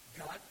than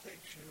God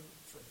takes you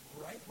from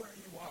right where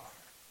you are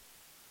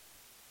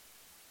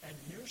and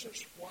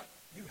uses what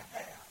you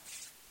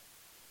have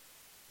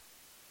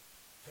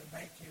to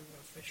make you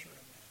a fisher of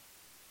men.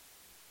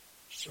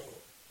 So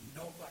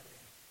nobody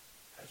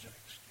has an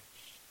excuse.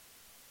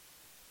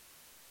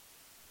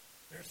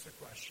 Here's the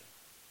question.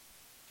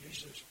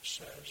 Jesus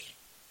says,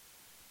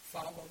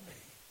 follow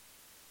me,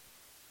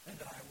 and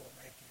I will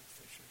make you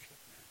fishers of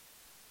men.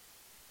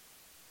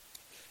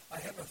 I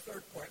have a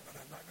third point, but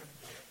I'm not going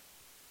to do it.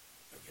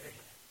 Okay?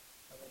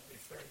 I won't be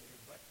fair to you.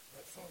 But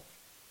folks,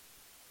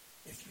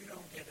 if you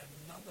don't get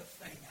another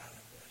thing out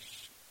of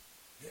this,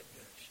 get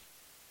this.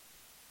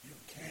 You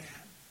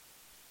can,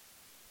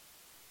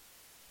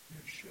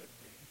 you should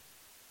be,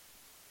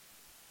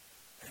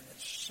 and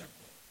it's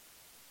simple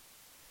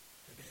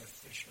to be a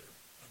fisher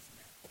of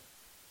men.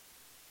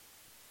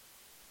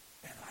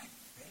 And I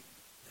think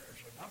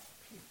there's enough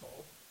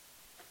people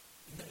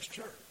in this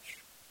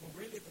church who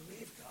really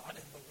believe God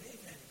and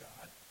believe in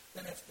God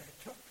that if they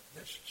took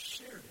this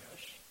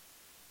serious,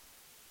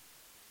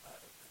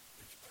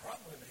 it's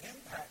probably the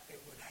impact it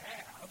would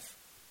have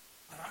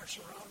on our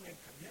surrounding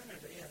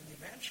community and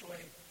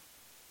eventually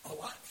a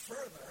lot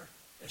further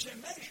is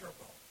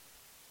immeasurable.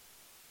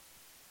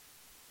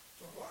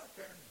 So go out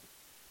there and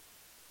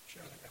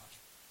share the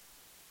gospel.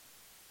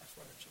 That's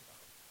what it's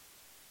about.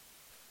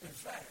 In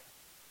fact,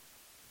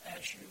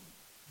 as you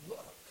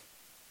look,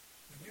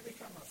 when you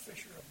become a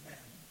fisher of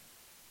men,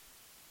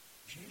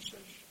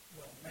 Jesus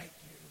will make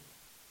you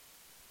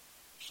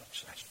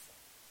successful.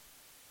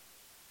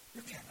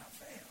 You cannot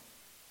fail.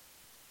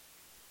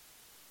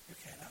 You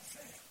cannot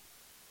fail.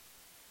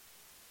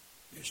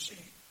 You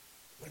see,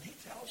 when he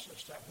tells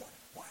us that,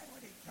 why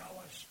would he tell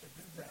us to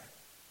do that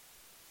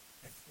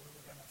if we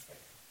were going to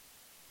fail?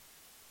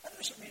 That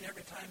doesn't mean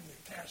every time you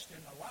cast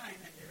in a line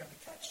and you're going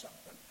to catch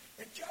something.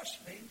 It just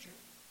means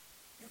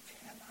you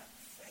cannot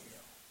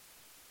fail.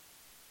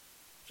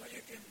 So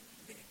you can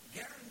be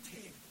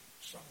guaranteed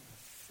some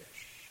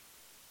fish.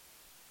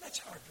 That's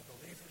hard to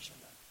believe,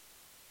 isn't it?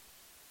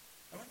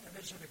 I went to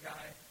visit a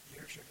guy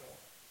years ago,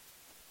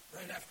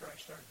 right after I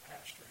started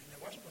pastoring.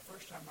 It wasn't the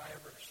first time I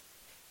ever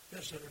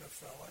visited a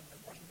fellow, and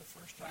it wasn't the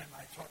first time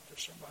I talked to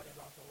somebody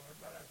about the Lord,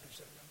 but I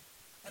visited him.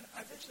 And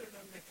I visited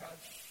him because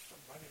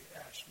somebody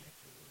asked me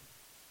to.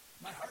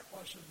 My heart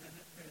wasn't in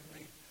it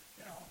really.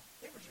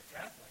 He was a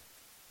Catholic.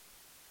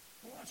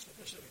 Who wants to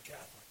visit a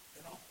Catholic,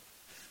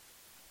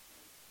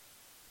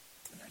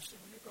 And I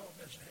said, when you go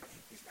visit him,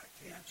 he's got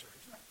cancer.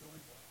 He's not doing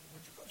well.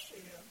 Would you go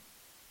see him?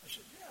 I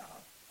said, yeah,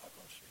 I'll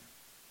go see him.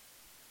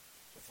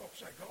 So,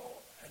 folks, I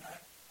go, and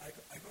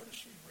I go to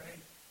see Ray.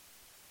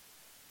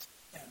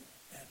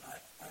 And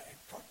I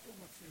talked to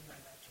him a few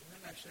minutes, and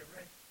then I said,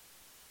 Ray,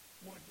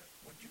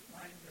 would you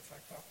mind if I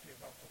talk to you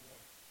about the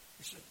war?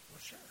 He said,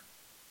 well, sure.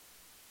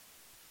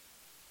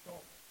 So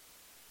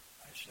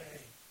I say,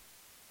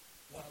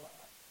 well,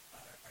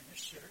 are you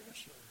serious,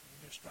 or are you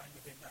just trying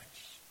to be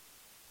nice?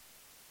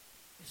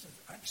 He says,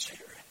 I'm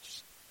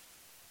serious.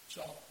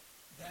 So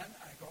then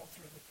I go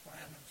through the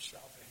plan of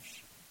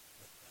salvation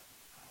with them,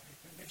 how he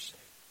can be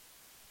saved.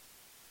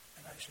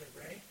 And I say,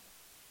 Ray,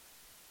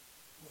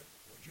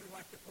 would you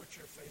like to put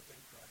your faith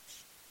in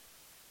Christ?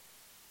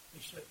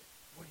 He said,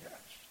 well,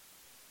 yes.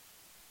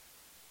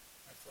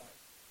 I thought,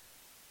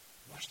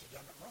 must have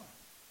done it wrong.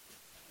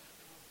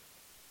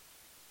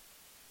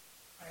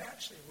 I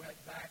actually went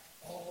back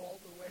all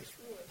the way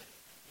through it.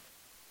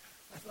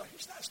 I thought,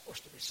 he's not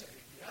supposed to be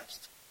saying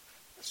yes.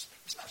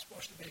 It's not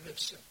supposed to be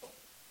this simple.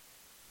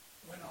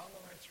 Went all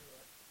the way through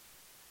it.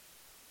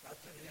 Got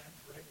to the end.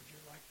 Ray, would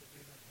you like to do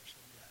that? He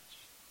said, yes.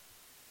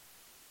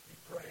 He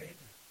prayed,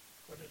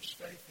 put his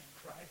faith in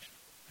Christ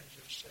as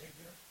his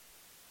Savior,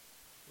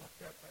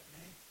 looked up at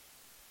me.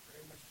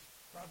 Ray was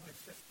probably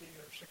 50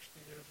 or 60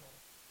 years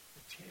old.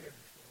 The tears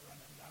were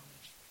running down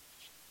his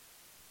face.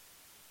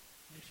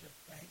 And he said,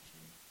 thank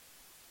you,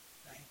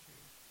 thank you,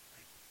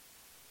 thank you.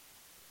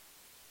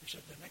 He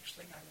said, the next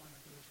thing I want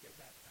to do is get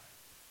baptized.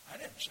 I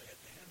didn't say it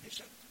to him. He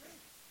said it to me.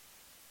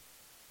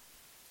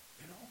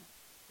 You know,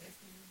 if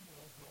you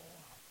will go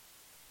out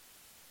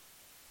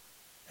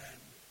and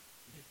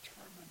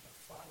determine to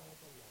follow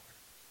the Lord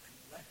and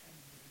let him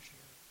use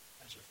you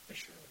as a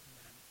fisher of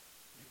men,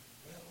 you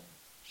will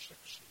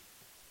succeed.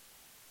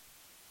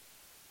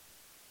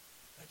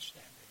 Let's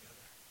stand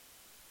together.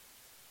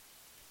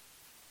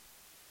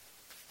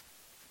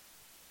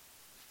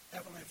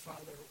 Heavenly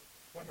Father,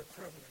 what a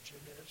privilege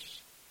it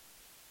is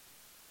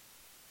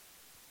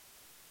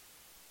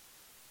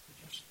to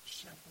just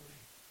simply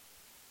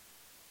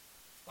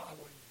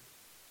follow you,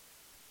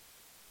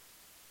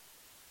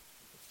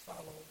 to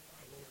follow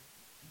our Lord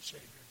and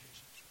Savior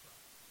Jesus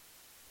Christ.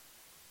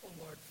 Oh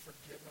Lord,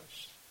 forgive us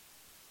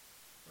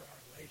for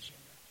our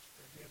laziness.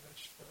 Forgive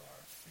us for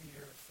our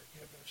fear.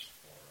 Forgive us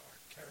for our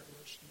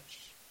carelessness.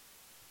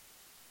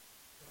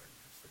 Lord,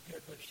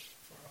 forgive us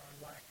for our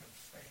lack of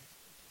faith.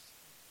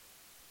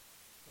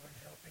 Lord,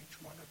 help each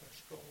one of us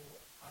go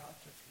out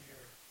of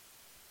here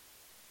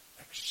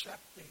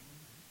accepting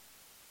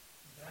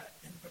that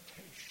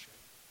invitation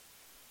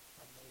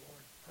from the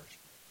Lord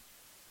personally.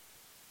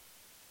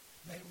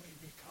 May we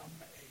become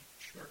a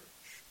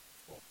church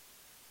full.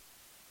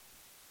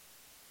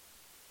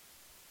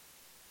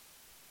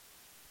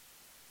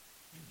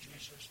 In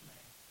Jesus'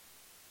 name.